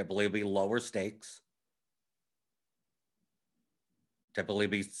 Typically, it'll be lower stakes. Typically,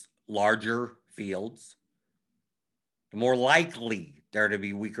 be larger fields. The more likely there to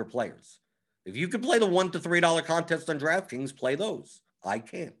be weaker players. If you can play the $1 to $3 contests on DraftKings, play those. I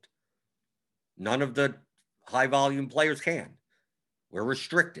can't. None of the high volume players can. We're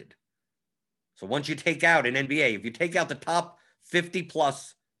restricted. So once you take out an NBA, if you take out the top 50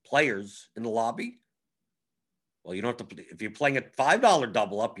 plus players in the lobby, well, you don't have to. If you're playing a $5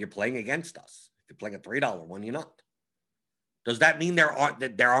 double up, you're playing against us. If you're playing a $3 one, you're not. Does that mean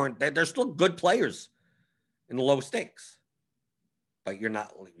there's still good players in the low stakes? But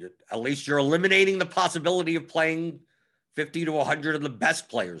at least you're eliminating the possibility of playing 50 to 100 of the best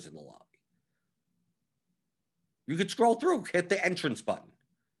players in the lobby. You could scroll through, hit the entrance button.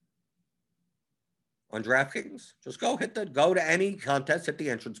 On DraftKings, just go to any contest, hit the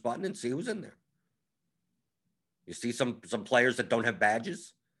entrance button and see who's in there. You see some players that don't have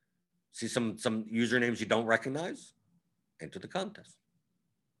badges, see some usernames you don't recognize, enter the contest.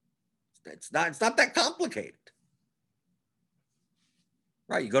 It's not that complicated.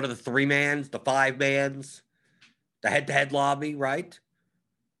 Right, you go to the 3-mans, the 5-mans, the head-to-head lobby, right?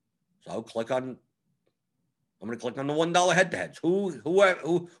 So I'm going to click on the $1 head-to-heads.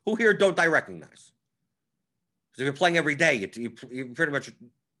 Who here don't I recognize? Because if you're playing every day, you pretty much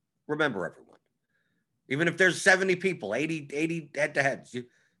remember everyone. Even if there's 70 people, 80 head-to-heads,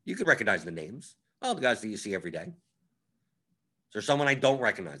 you could recognize the names. Oh, the guys that you see every day. Is there someone I don't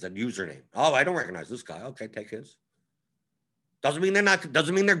recognize, a username? Oh, I don't recognize this guy. Okay, take his. Doesn't mean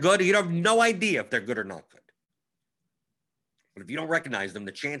they're good. You have no idea if they're good or not good. But if you don't recognize them,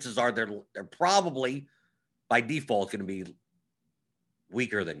 the chances are they're probably by default going to be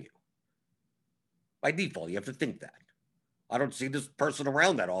weaker than you. By default, you have to think that. I don't see this person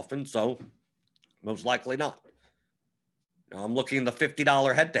around that often, so most likely not. Now, I'm looking at the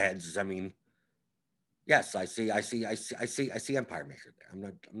 $50 head-to-heads. I mean, yes, I see Empire Maker there. I'm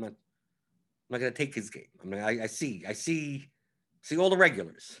not going to take his game. I see all the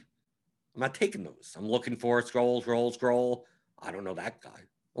regulars. I'm not taking those. I'm looking for scroll. I don't know that guy.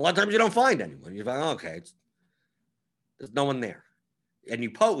 A lot of times you don't find anyone. You're like, oh, okay, there's no one there. And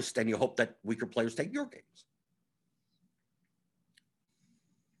you post and you hope that weaker players take your games.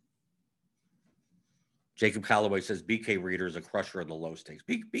 Jacob Calloway says BK Reader is a crusher in the low stakes.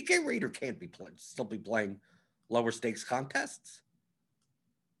 BK Reader can't still be playing lower stakes contests.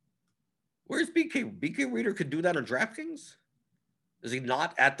 Where's BK? BK Reader could do that on DraftKings? Is he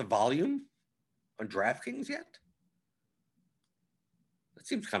not at the volume on DraftKings yet? That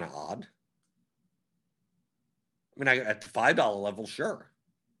seems kind of odd. I mean, at the $5 level, sure.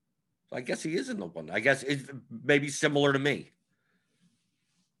 So I guess he is in the one. I guess it's maybe similar to me.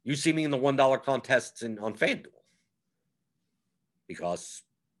 You see me in the $1 contests on FanDuel because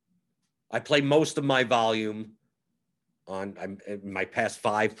I play most of my volume in my past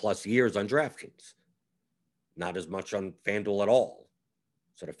 5+ years on DraftKings. Not as much on FanDuel at all.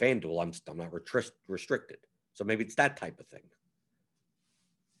 So to FanDuel, I'm not restricted. So maybe it's that type of thing.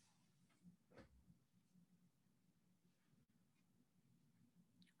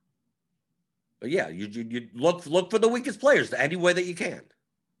 But yeah, you look for the weakest players any way that you can.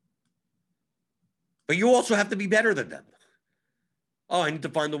 But you also have to be better than them. Oh, I need to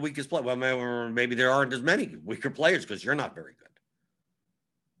find the weakest player. Well, maybe there aren't as many weaker players because you're not very good.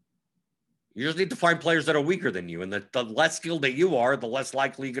 You just need to find players that are weaker than you. And the less skilled that you are, the less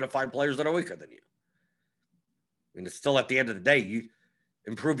likely you're going to find players that are weaker than you. I mean, it's still at the end of the day, you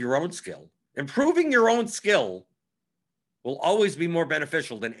improve your own skill. Improving your own skill will always be more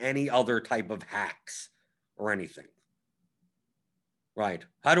beneficial than any other type of hacks or anything. Right.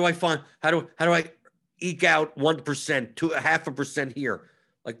 How do I eke out 1% to 0.5% here?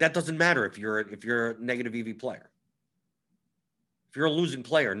 Like that doesn't matter if you're a negative EV player. If you're a losing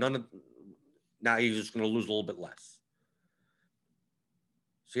player, now you're just going to lose a little bit less.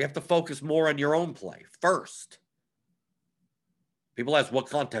 So you have to focus more on your own play first. People ask what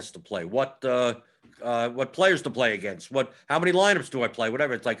contests to play, what players to play against, how many lineups do I play,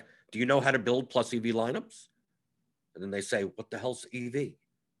 whatever. It's like, do you know how to build plus EV lineups? And then they say, what the hell's EV? And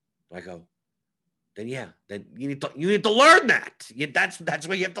I go, then you need to learn that. That's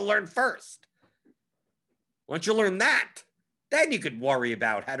what you have to learn first. Once you learn that, then you could worry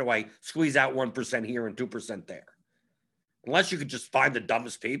about how do I squeeze out 1% here and 2% there. Unless you could just find the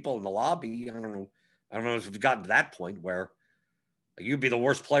dumbest people in the lobby. I don't know if you've gotten to that point where you'd be the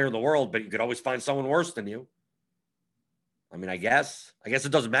worst player in the world, but you could always find someone worse than you. I mean, I guess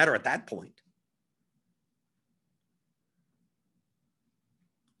it doesn't matter at that point.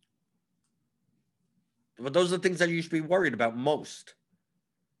 But those are the things that you should be worried about most.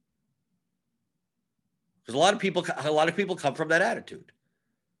 Because a lot of people come from that attitude.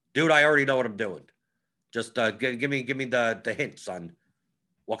 Dude, I already know what I'm doing. Just give me the hints on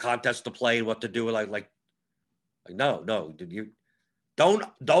what contests to play and what to do. Like no, did you don't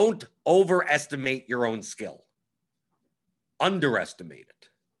overestimate your own skill. Underestimate it,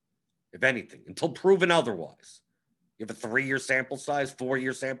 if anything, until proven otherwise. You have a 3-year sample size,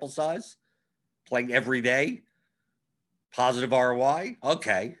 4-year sample size, playing every day, positive ROI.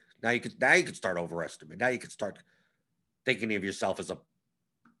 Okay. Now you could start overestimating. Now you could start thinking of yourself as a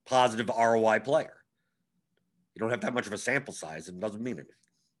positive ROI player. You don't have that much of a sample size. It doesn't mean anything.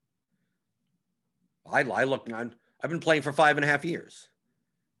 I've been playing for 5.5 years.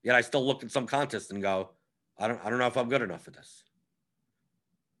 Yet I still look at some contests and go, I don't know if I'm good enough for this.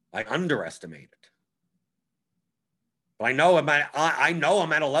 I underestimate it. But I know I'm at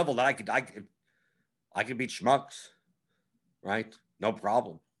a level that I could beat schmucks. Right? No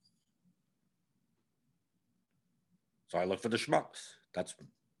problem. So I look for the schmucks.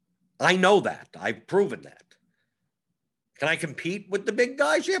 I know that. I've proven that. Can I compete with the big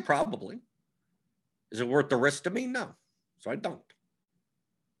guys? Yeah, probably. Is it worth the risk to me? No. So I don't.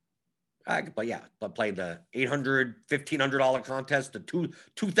 I could play the $800, $1,500 contest, the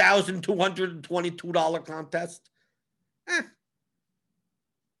 $2,222 contest.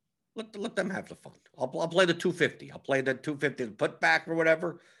 Let them have the fun. I'll play the $250. I'll play the $250 putback or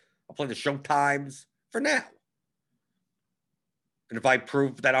whatever. I'll play the showtimes for now. And if I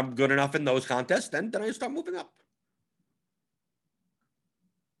prove that I'm good enough in those contests, then I start moving up.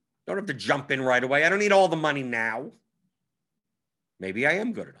 Don't have to jump in right away. I don't need all the money now. Maybe I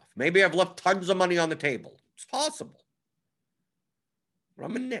am good enough. Maybe I've left tons of money on the table. It's possible. But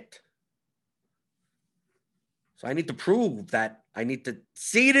I'm a nit. So I need to prove that. I need to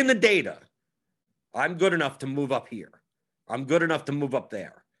see it in the data. I'm good enough to move up here. I'm good enough to move up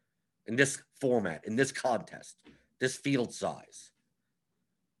there. In this format, in this contest, this field size.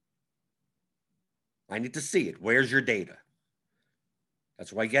 I need to see it. Where's your data?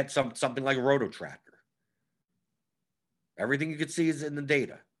 That's why I get something like RotoTracker. Everything you can see is in the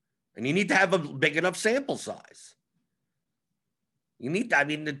data. And you need to have a big enough sample size.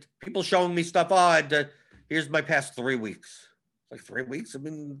 People showing me stuff, here's my past 3 weeks. It's like 3 weeks?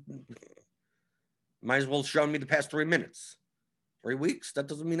 Might as well show me the past 3 minutes. 3 weeks? That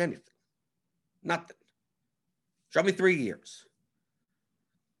doesn't mean anything. Nothing. Show me 3 years.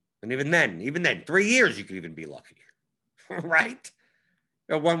 And even then, 3 years you could even be lucky. Right?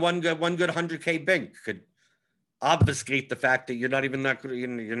 One good 100K bank could obfuscate the fact that you're not even that good.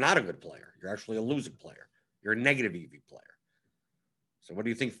 You're not a good player. You're actually a losing player. You're a negative EV player. So what do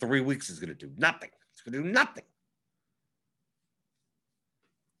you think 3 weeks is going to do? Nothing. It's going to do nothing.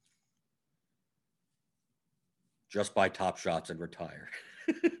 Just buy Top Shots and retire.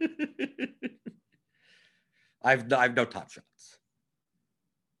 I've no Top Shots.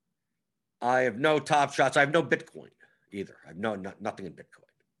 I have no Top Shots. I have no Bitcoin either. I have nothing in Bitcoin.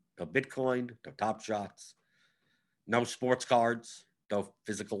 No Bitcoin, no Top Shots, no sports cards, no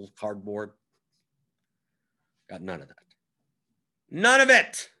physical cardboard. Got none of that. None of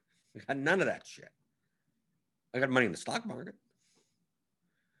it. Got none of that shit. I got money in the stock market.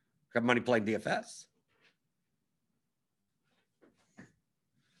 Got money playing DFS.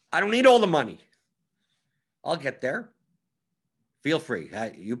 I don't need all the money. I'll get there. Feel free.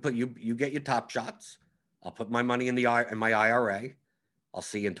 You get your Top Shots. I'll put my money in my IRA. I'll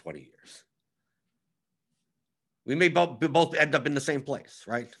see you in 20 years. We may both end up in the same place,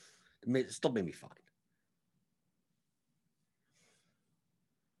 right? It still may be fine.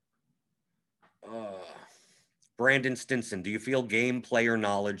 Brandon Stinson, do you feel game player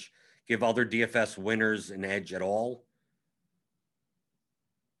knowledge give other DFS winners an edge at all?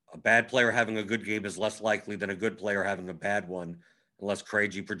 A bad player having a good game is less likely than a good player having a bad one, unless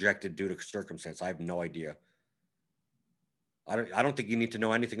crazy projected due to circumstance. I have no idea. I don't think you need to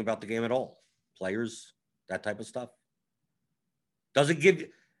know anything about the game at all. Players, that type of stuff.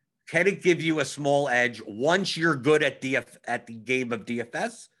 Can it give you a small edge once you're good at the game of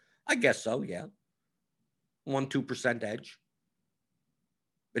DFS? I guess so, yeah. 1-2% edge.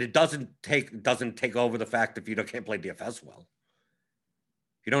 But it doesn't take over the fact if you can't play DFS well.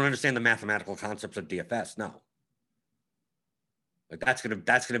 If you don't understand the mathematical concepts of DFS, no. Like that's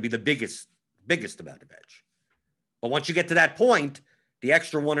gonna be the biggest amount of edge. But once you get to that point, the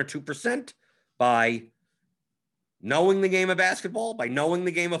extra 1 or 2% by knowing the game of basketball, by knowing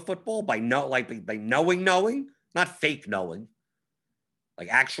the game of football, by knowing, not fake knowing, like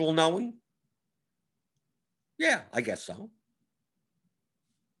actual knowing. Yeah, I guess so.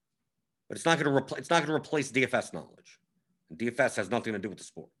 But it's not going to replace DFS knowledge. And DFS has nothing to do with the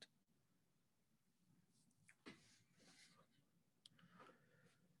sport.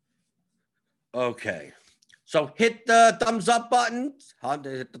 Okay. So hit the thumbs up button.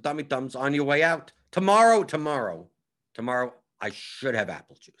 Hit the dummy thumbs on your way out. Tomorrow, I should have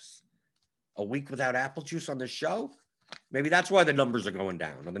apple juice. A week without apple juice on this show? Maybe that's why the numbers are going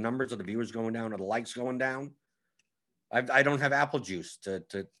down. Are the numbers of the viewers going down? Are the likes going down? I don't have apple juice to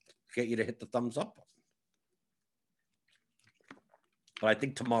get you to hit the thumbs up button. But I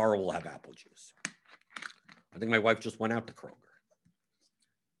think tomorrow we'll have apple juice. I think my wife just went out to Kroger.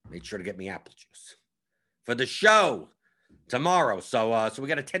 Made sure to get me apple juice for the show tomorrow. So we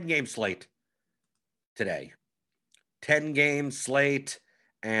got a 10-game slate today. 10-game slate,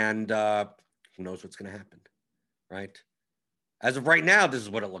 and who knows what's going to happen, right? As of right now, this is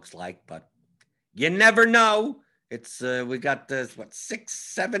what it looks like, but you never know. It's we got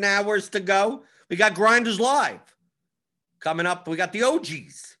 6-7 hours to go. We got Grinders Live coming up. We got the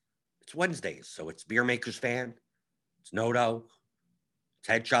OGs. It's Wednesdays, so it's Beer Makers Fan. It's Noto. It's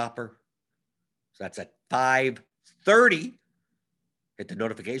Head Chopper. So that's at 5:30. Hit the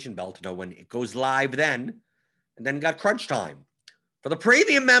notification bell to know when it goes live then. And then got Crunch Time for the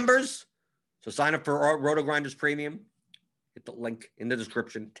premium members. So sign up for Roto Grinders Premium. Hit the link in the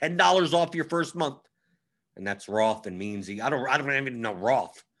description. $10 off your first month. And that's Roth and Meansy. I don't even know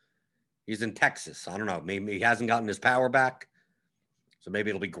Roth. He's in Texas. I don't know. Maybe he hasn't gotten his power back. So maybe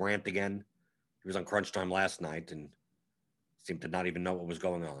it'll be Grant again. He was on Crunch Time last night and seemed to not even know what was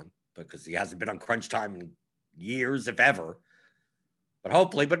going on because he hasn't been on Crunch Time in years, if ever. But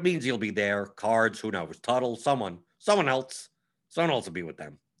hopefully, Meansy will be there. Cards, who knows? Tuttle, someone else. Someone else will be with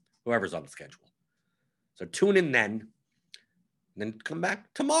them. Whoever's on the schedule. So tune in then. And then come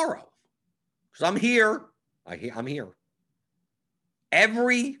back tomorrow. Because I'm here. I'm here.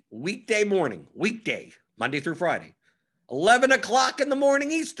 Every weekday morning. Weekday. Monday through Friday. 11 o'clock in the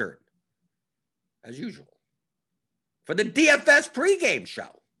morning Eastern. As usual. For the DFS pregame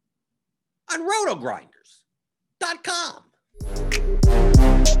show. On RotoGrinders.com.